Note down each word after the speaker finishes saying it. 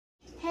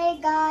Hey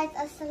guys,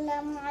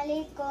 assalamu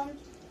alaikum.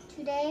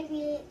 Today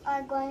we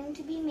are going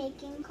to be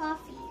making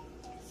coffee.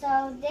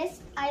 So this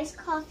iced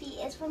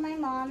coffee is for my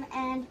mom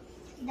and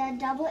the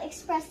double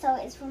espresso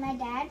is for my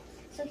dad.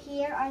 So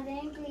here are the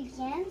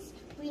ingredients.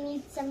 We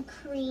need some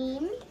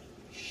cream,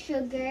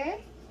 sugar,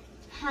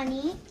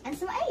 honey, and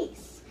some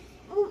ice.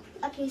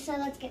 Okay, so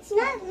let's get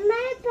started. Not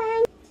my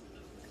pen.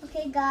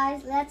 Okay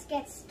guys, let's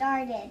get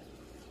started.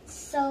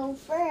 So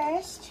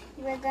first,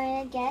 we're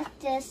going to get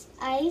this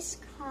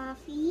iced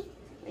coffee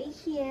right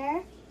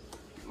here.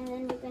 And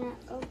then we're going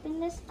to open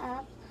this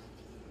up.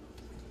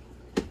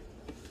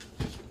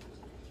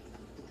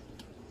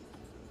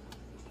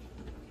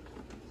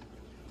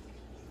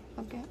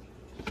 Okay.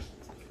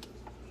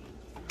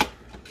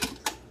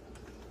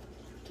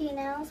 Okay,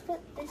 now let's put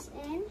this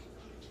in.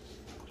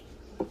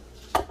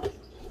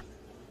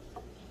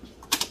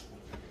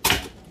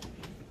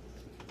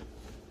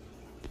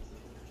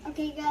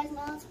 Okay guys,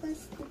 now let's put the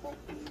scoop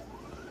in.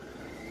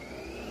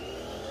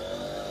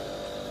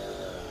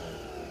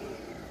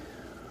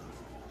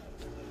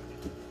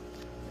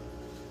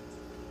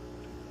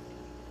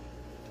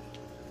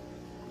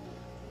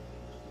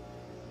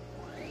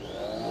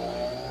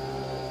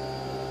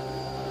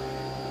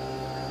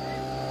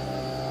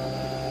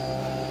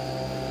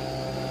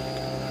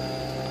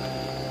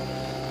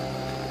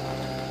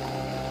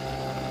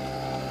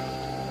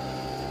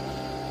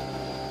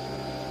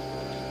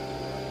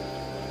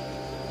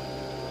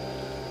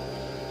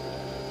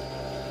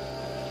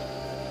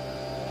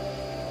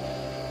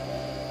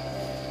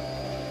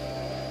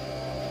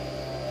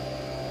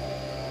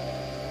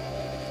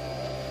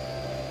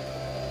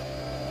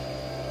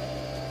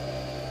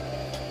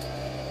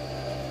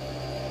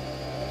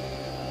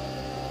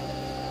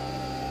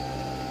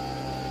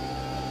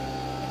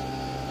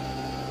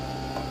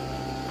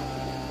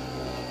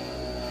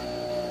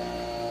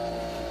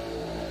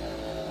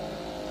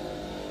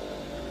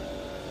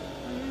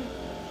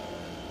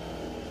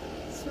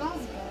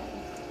 Smells good.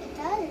 It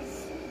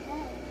does. It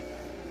does.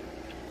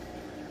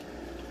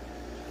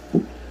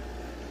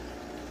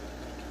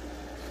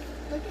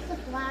 Look at the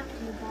black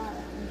in the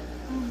bottom.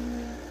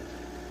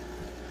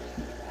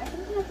 I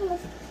think you have to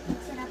mix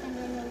it up and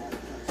then you'll let it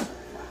go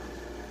black.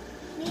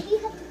 Maybe you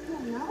have to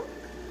put milk?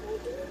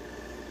 Maybe?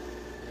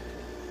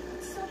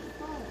 It's so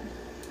full.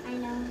 I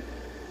know.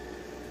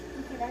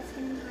 Okay, that's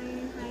getting higher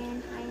and higher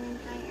and higher and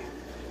higher.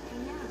 I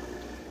know.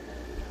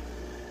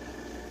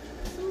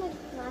 So much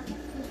black is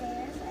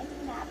there, so I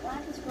think that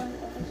black is going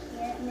over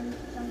here and then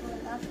keeps on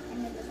going up and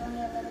then there's only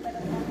a little bit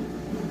of that.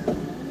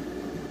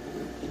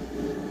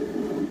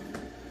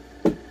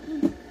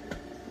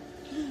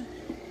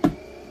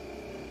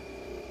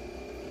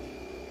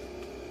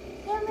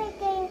 You're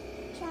making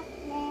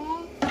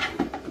chocolate.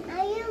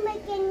 Are you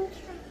making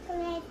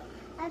chocolate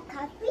a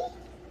coffee?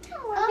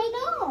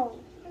 No,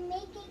 we're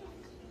making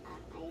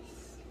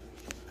ice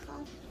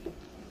coffee.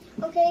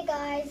 Okay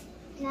guys,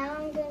 now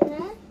I'm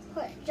gonna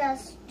put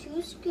just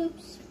 2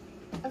 scoops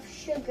of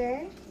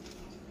sugar.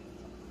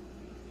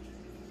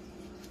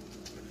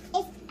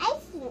 It's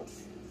icing.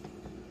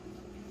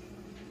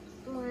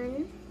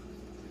 1,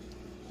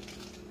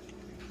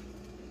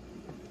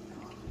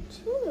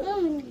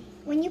 2.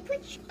 When you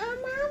put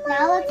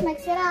now let's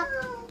mix it up.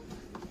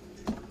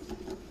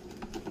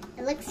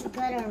 It looks good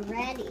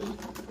already.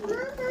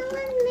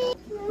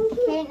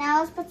 Okay, now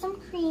let's put some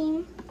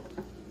cream.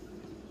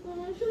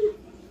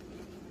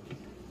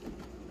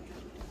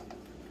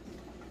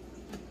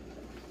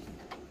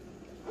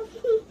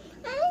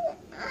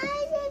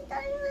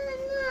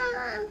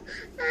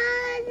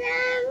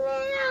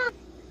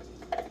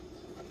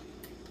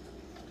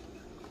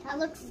 That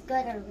looks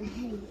good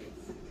already.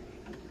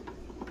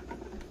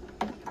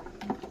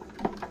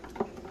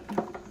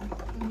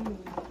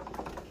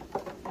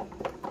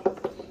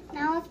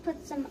 Now let's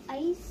put some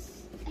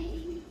ice.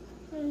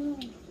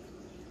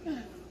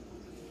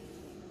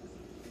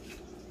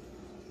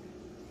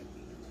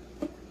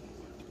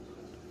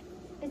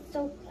 It's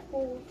so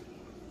cold.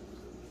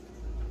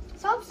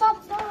 Stop,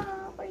 stop,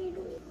 stop. What are you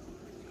doing?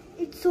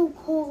 It's so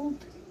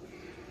cold.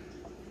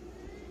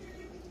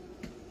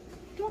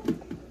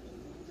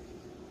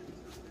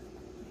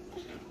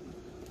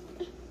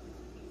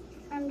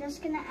 I'm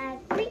just gonna add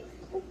 3.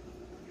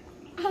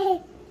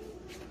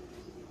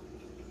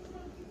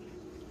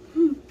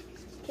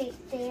 Okay,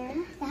 there.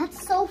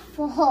 That's so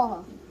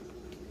full.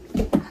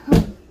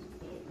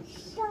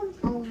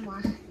 Oh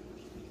my.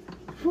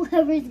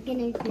 Whoever's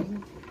gonna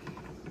do.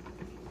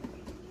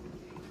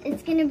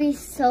 It's gonna be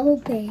so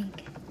big.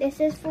 This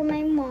is for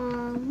my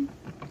mom.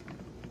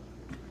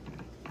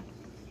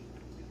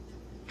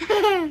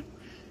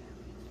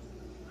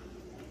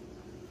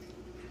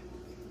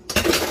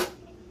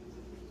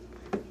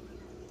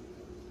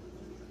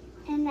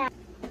 And now,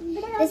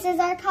 this is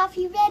our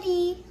coffee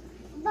ready.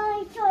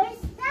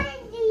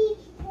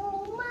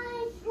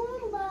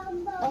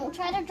 Don't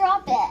try to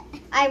drop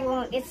it. I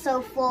won't. It's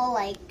so full.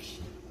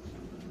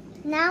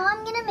 Now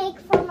I'm gonna make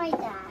for my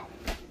dad.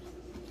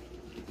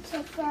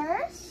 So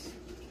first,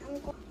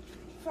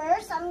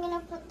 I'm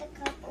gonna put the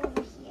cup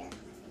over here.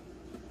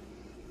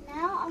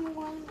 Now I'm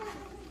going to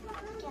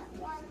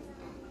get one.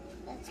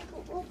 Let's go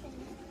open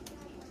it.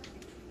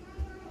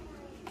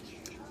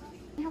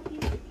 Help you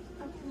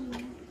open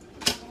it.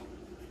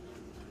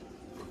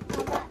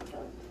 How that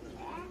goes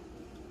there.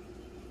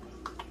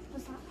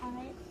 Was that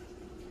alright?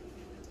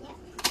 Yeah.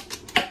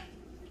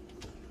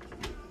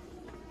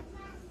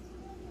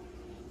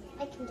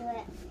 I can do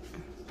it.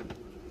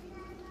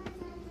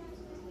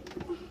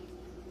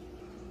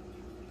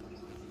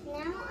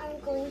 Now I'm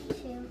going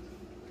to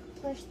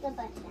push the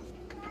button.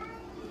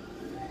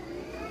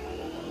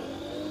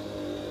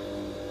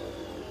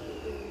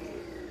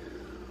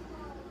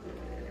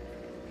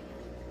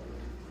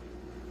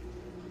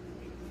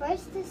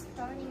 First it's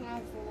starting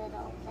as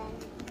little, then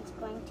it's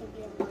going to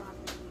be a lot.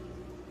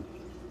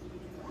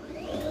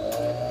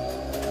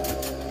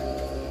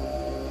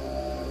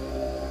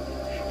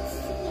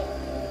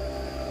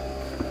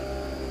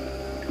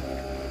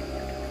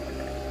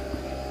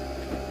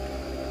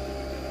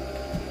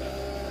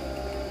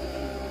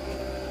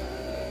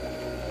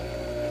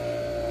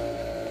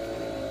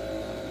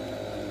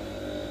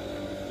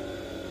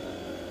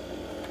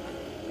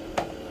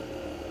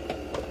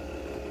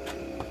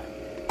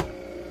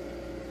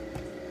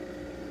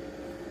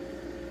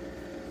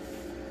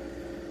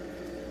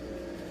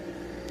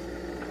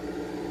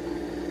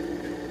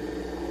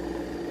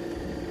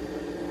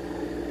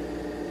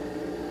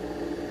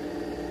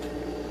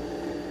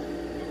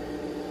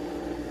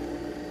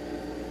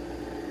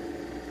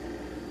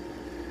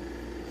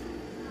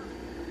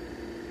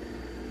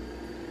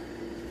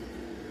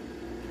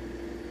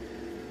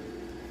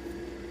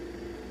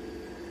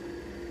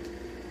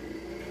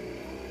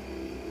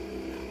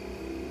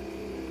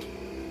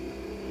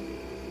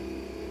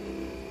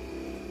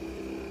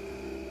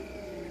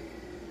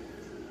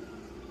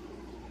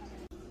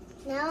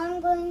 Now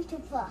I'm going to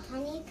put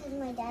honey because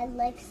my dad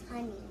likes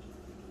honey.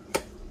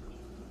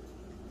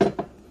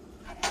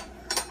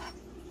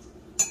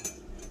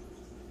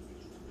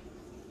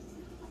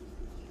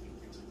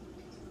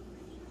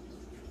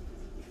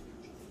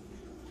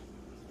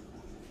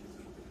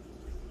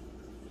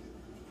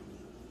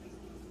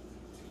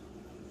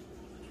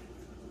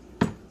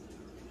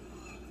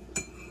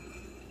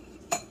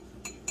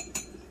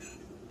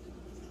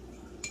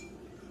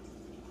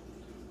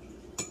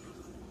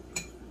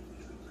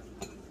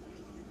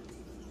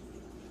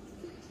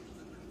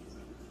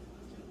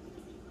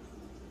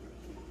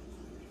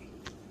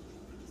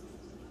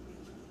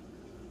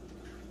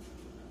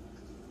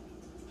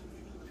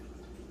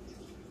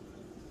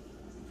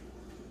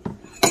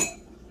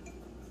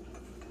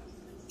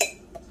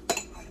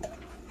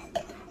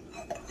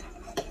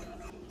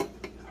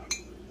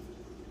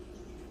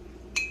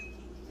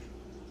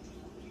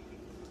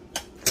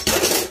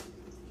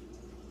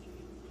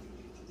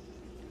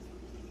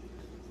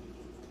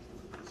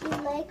 He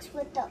likes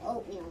with the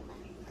oatmeal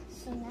milk.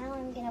 So now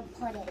I'm going to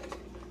put it.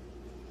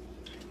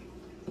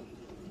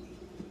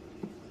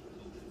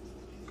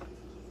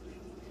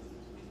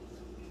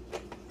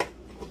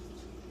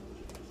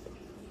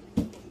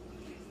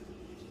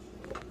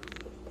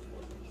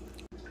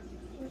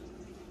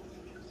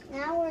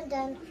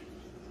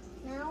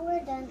 Now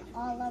we're done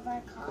all of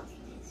our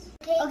coffees.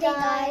 Okay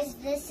guys,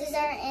 this is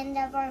our end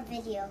of our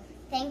video.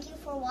 Thank you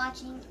for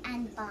watching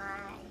and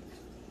bye.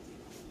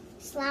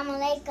 Assalamu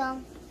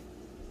alaikum.